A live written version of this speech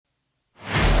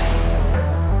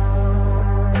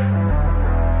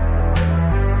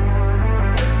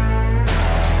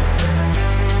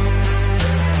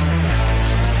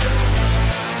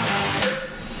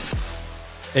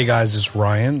Hey guys, it's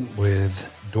Ryan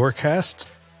with Doorcast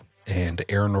and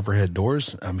Aaron Overhead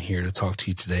Doors. I'm here to talk to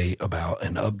you today about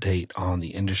an update on the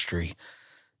industry.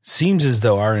 Seems as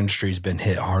though our industry's been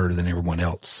hit harder than everyone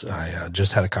else. I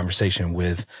just had a conversation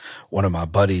with one of my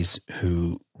buddies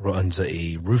who runs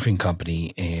a roofing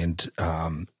company, and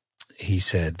he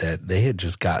said that they had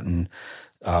just gotten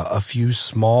a few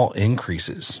small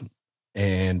increases,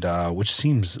 and which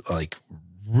seems like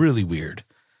really weird.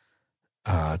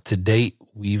 To date,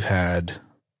 we've had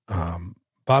depending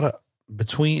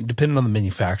on the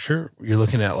manufacturer, you're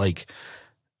looking at like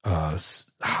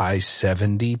high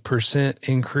 70%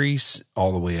 increase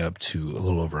all the way up to a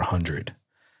little over 100.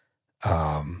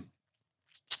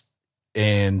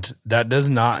 And that does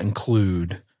not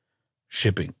include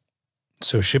shipping.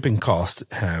 So shipping costs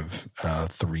have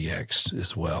 3x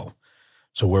as well.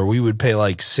 So where we would pay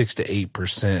like 6 to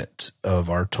 8% of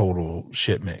our total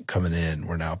shipment coming in,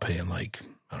 we're now paying like,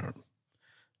 I don't know,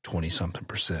 20 something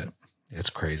percent. It's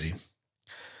crazy.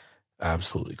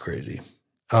 Absolutely crazy.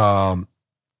 I've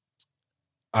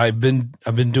been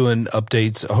doing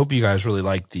updates. I hope you guys really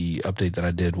like the update that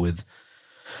I did with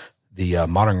the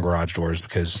modern garage doors,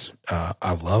 because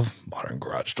I love modern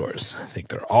garage doors. I think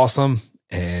they're awesome.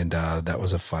 And that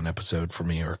was a fun episode for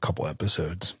me, or a couple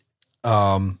episodes.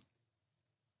 What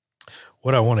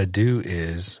I want to do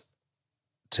is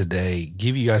today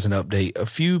give you guys an update. A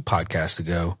few podcasts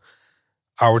ago,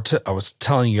 I was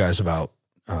telling you guys about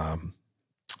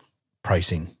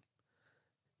pricing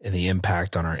and the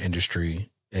impact on our industry.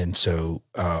 And so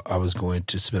I was going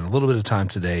to spend a little bit of time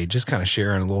today just kind of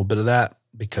sharing a little bit of that,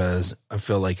 because I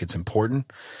feel like it's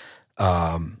important.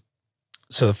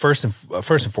 So first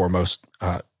and foremost,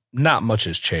 not much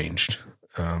has changed.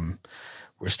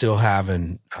 We're still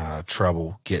having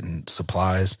trouble getting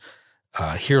supplies.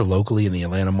 Here locally in the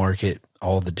Atlanta market,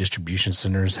 all the distribution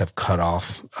centers have cut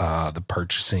off the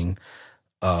purchasing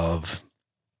of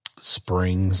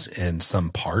springs and some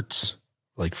parts,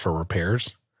 like for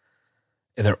repairs.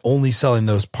 And they're only selling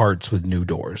those parts with new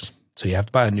doors. So you have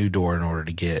to buy a new door in order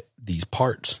to get these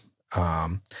parts.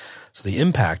 So the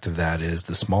impact of that is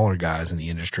the smaller guys in the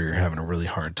industry are having a really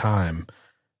hard time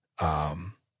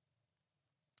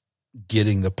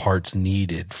getting the parts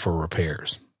needed for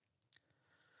repairs.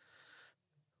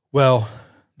 Well,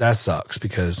 that sucks,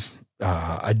 because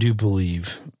I do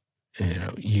believe,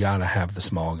 you got to have the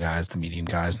small guys, the medium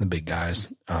guys, and the big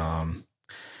guys. And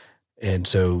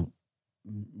so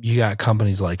you got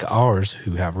companies like ours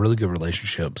who have really good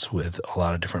relationships with a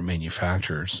lot of different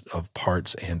manufacturers of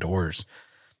parts and doors.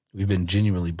 We've been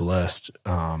genuinely blessed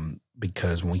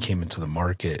because when we came into the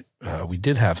market, we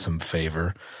did have some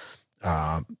favor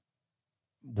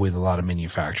with a lot of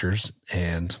manufacturers,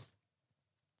 and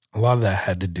a lot of that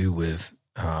had to do with,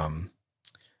 I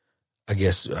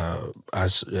guess,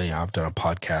 I've done a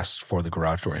podcast for the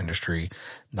garage door industry,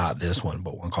 not this one,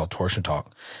 but one called Torsion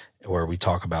Talk, where we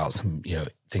talk about some,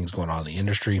 things going on in the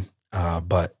industry.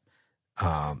 But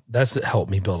that's helped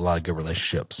me build a lot of good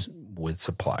relationships with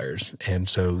suppliers. And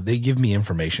so they give me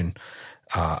information.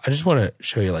 I just want to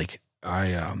show you, like,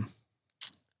 we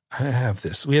have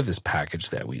this package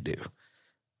that we do.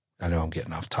 I know I'm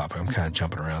getting off topic. I'm kind of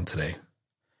jumping around today,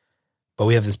 but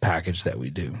we have this package that we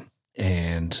do,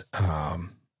 and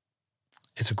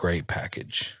it's a great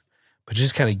package. But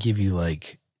just kind of give you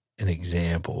like an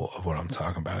example of what I'm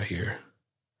talking about here.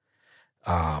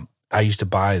 I used to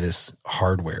buy this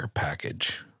hardware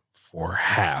package for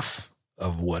half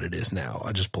of what it is now.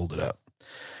 I just pulled it up.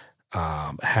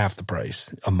 Half the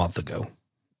price a month ago.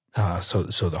 So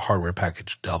the hardware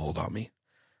package doubled on me.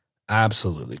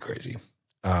 Absolutely crazy.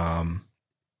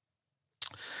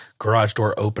 Garage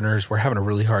door openers, we're having a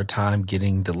really hard time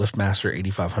getting the LiftMaster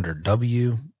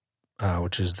 8500W,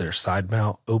 which is their side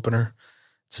mount opener.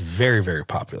 It's very, very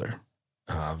popular.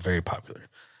 Very popular.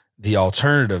 The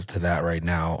alternative to that right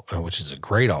now, which is a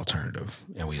great alternative,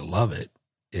 and we love it,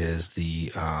 is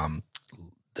the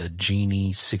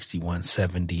Genie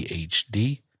 6170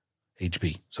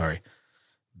 HB, sorry.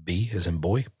 B as in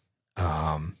boy.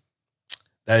 That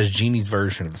is Genie's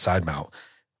version of the side mount.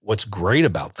 What's great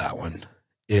about that one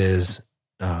is,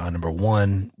 number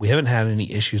one, we haven't had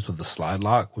any issues with the slide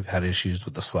lock. We've had issues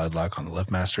with the slide lock on the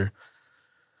LiftMaster.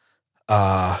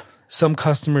 Some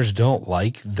customers don't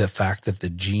like the fact that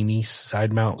the Genie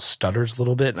side mount stutters a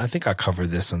little bit. And I think I covered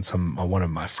this on one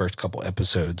of my first couple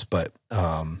episodes, but,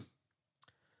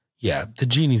 yeah, the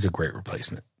Genie's a great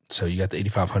replacement. So you got the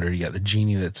 8500, you got the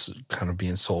Genie that's kind of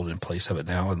being sold in place of it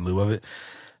now in lieu of it.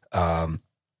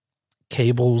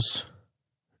 Cables,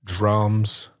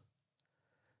 drums,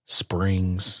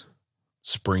 springs,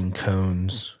 spring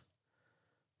cones,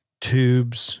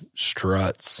 tubes,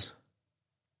 struts,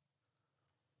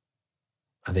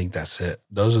 I think that's it.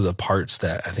 Those are the parts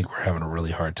that I think we're having a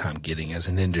really hard time getting as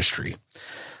an industry.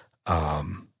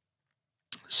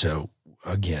 So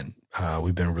again,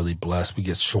 we've been really blessed. We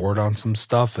get short on some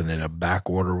stuff and then a back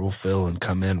order will fill and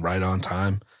come in right on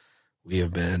time. We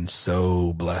have been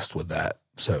so blessed with that.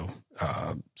 So,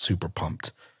 super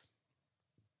pumped.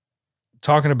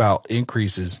 Talking about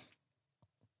increases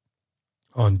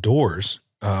on doors.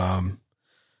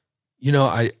 You know,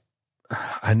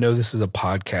 I know this is a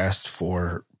podcast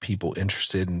for people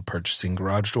interested in purchasing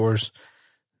garage doors.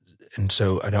 And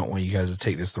so I don't want you guys to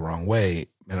take this the wrong way.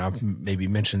 And I've maybe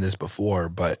mentioned this before,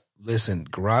 but listen,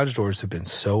 garage doors have been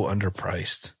so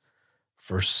underpriced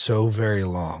for so very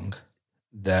long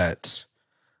that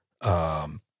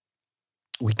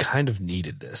we kind of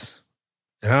needed this.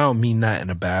 And I don't mean that in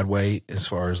a bad way as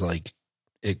far as like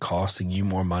it costing you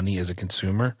more money as a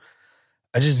consumer.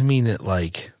 I just mean it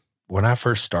like when I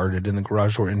first started in the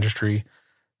garage door industry,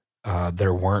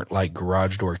 there weren't like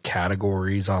garage door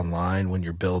categories online when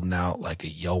you're building out like a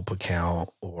Yelp account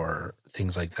or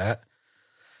things like that.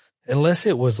 Unless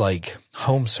it was like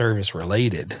home service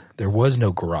related, there was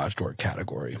no garage door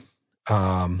category.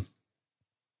 And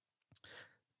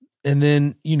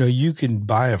then, you know, you can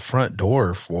buy a front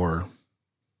door for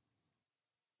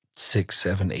 $6,000,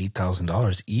 $7,000,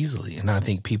 $8,000 easily. And I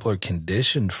think people are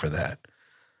conditioned for that.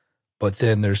 But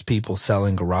then there's people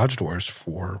selling garage doors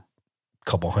for a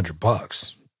couple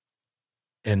 $100.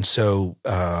 And so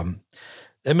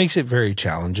that makes it very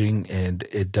challenging, and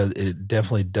it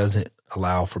definitely doesn't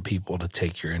allow for people to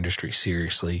take your industry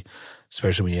seriously,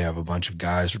 especially when you have a bunch of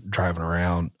guys driving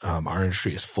around. Our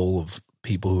industry is full of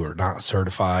people who are not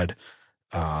certified,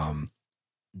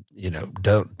 you know,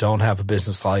 don't have a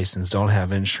business license, don't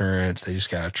have insurance. They just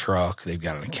got a truck. They've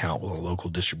got an account with a local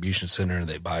distribution center.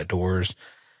 They buy doors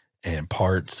and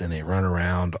parts, and they run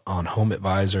around on Home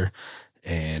Advisor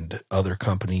and other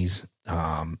companies,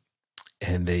 and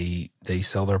they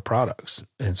sell their products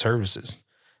and services.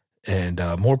 And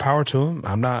more power to them.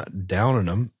 I'm not downing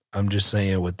them. I'm just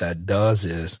saying what that does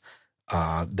is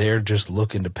they're just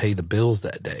looking to pay the bills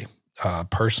that day,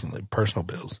 personal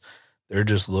bills. They're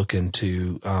just looking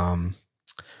to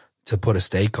put a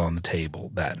steak on the table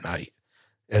that night.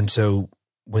 And so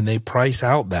when they price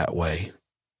out that way,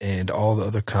 and all the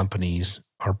other companies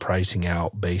are pricing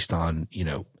out based on, you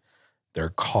know, their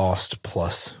cost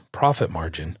plus profit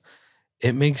margin,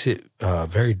 it makes it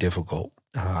very difficult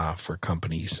for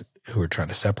companies who are trying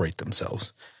to separate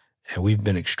themselves. And we've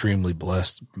been extremely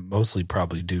blessed, mostly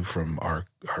probably due from our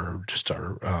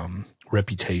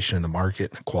reputation in the market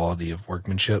and the quality of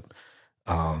workmanship.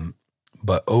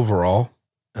 But overall,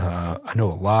 I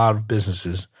know a lot of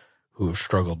businesses who have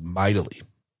struggled mightily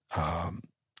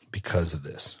because of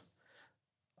this.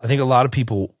 I think a lot of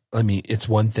people, I mean, it's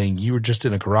one thing, you were just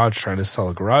in a garage trying to sell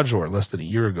a garage door less than a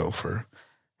year ago for,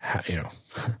 you know,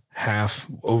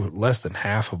 less than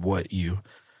half of what you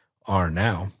are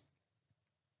now.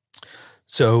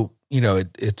 So, you know,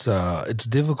 it's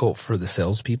difficult for the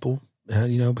salespeople,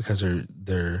 you know, because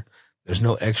there's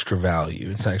no extra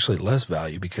value. It's actually less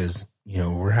value because, you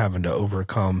know, we're having to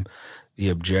overcome the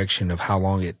objection of how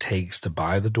long it takes to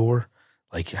buy the door,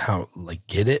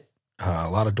 get it. A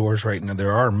lot of doors right now,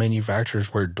 there are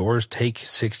manufacturers where doors take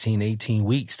 16, 18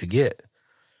 weeks to get.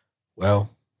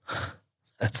 Well,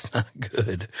 that's not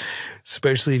good,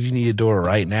 especially if you need a door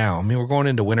right now. I mean, we're going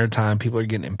into wintertime. People are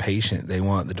getting impatient. They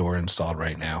want the door installed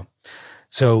right now.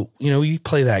 So, you know, you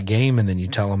play that game and then you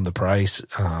tell them the price.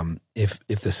 If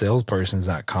the salesperson's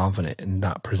not confident and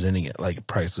not presenting it like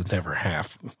price is never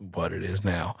half what it is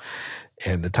now,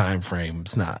 and the time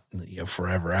frame's not, you know,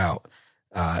 forever out,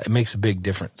 it makes a big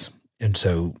difference. And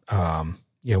so,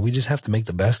 you know, we just have to make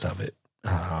the best of it.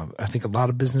 I think a lot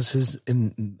of businesses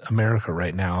in America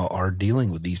right now are dealing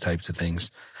with these types of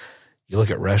things. You look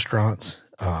at restaurants,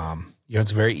 you know,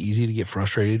 it's very easy to get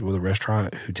frustrated with a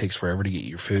restaurant who takes forever to get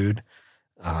your food,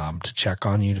 to check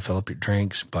on you, to fill up your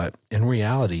drinks. But in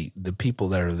reality, the people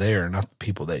that are there are not the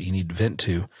people that you need to vent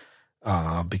to,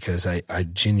 because I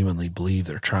genuinely believe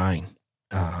they're trying.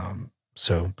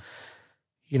 So,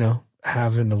 you know,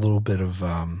 having a little bit of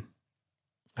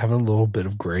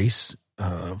grace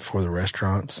for the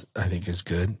restaurants, I think, is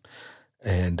good.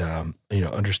 And, you know,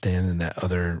 understanding that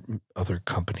other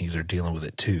companies are dealing with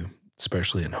it too,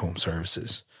 especially in home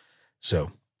services.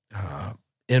 So,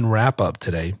 in wrap up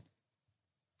today,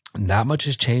 not much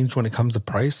has changed when it comes to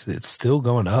price. It's still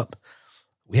going up.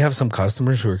 We have some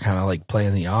customers who are kind of like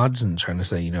playing the odds and trying to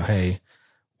say, you know, hey,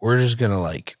 we're just going to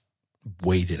like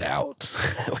wait it out,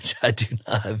 which I do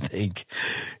not think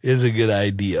is a good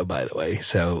idea, by the way.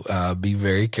 So be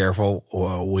very careful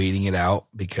waiting it out,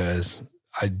 because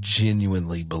I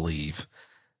genuinely believe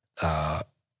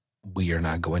we are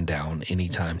not going down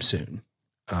anytime soon.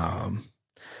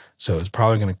 So it's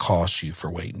probably going to cost you for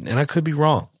waiting. And I could be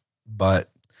wrong,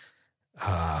 but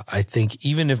I think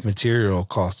even if material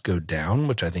costs go down,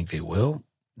 which I think they will,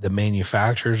 the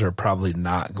manufacturers are probably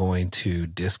not going to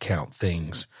discount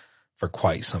things for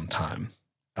quite some time.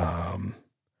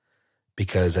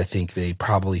 Because I think they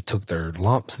probably took their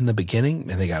lumps in the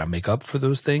beginning and they got to make up for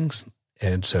those things.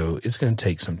 And so it's going to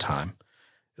take some time.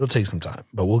 It'll take some time,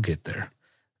 but we'll get there.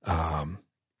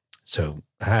 So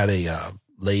I had a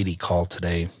lady call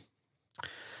today.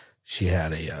 She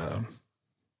had a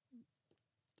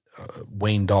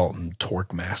Wayne Dalton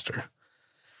Torque Master.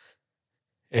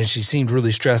 And she seemed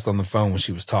really stressed on the phone when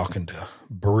she was talking to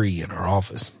Bree in our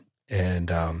office.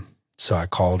 And so I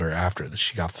called her after that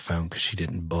she got the phone because she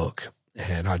didn't book.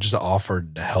 And I just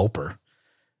offered to help her.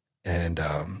 And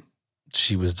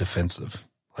she was defensive,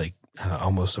 like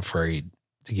almost afraid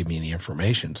to give me any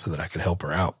information so that I could help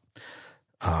her out.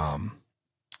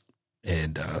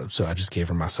 So I just gave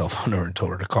her my cell phone number and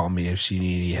told her to call me if she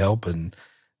needed any help, and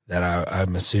that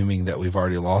I'm assuming that we've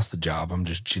already lost the job. I'm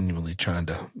just genuinely trying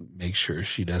to make sure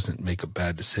she doesn't make a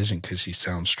bad decision because she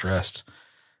sounds stressed.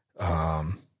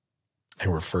 And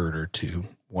referred her to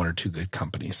one or two good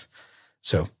companies.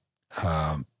 So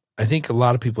I think a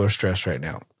lot of people are stressed right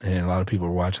now, and a lot of people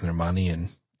are watching their money, and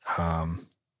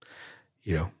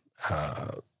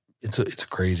it's a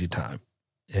crazy time.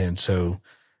 And so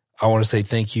I want to say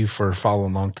thank you for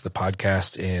following along to the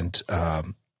podcast. And,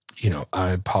 I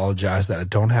apologize that I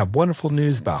don't have wonderful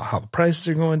news about how the prices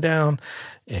are going down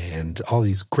and all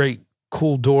these great,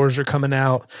 cool doors are coming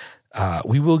out.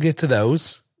 We will get to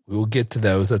those.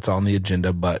 That's on the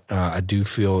agenda, but I do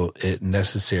feel it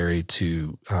necessary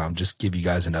to just give you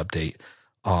guys an update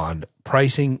on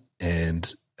pricing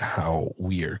and how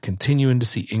we are continuing to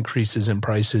see increases in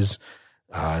prices.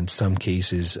 In some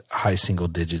cases, high single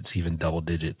digits, even double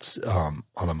digits on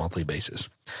a monthly basis.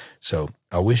 So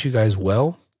I wish you guys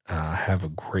well. Have a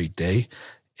great day.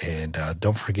 And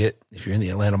don't forget, if you're in the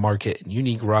Atlanta market and you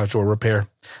need garage door repair,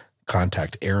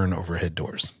 contact Aaron Overhead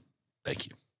Doors. Thank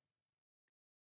you.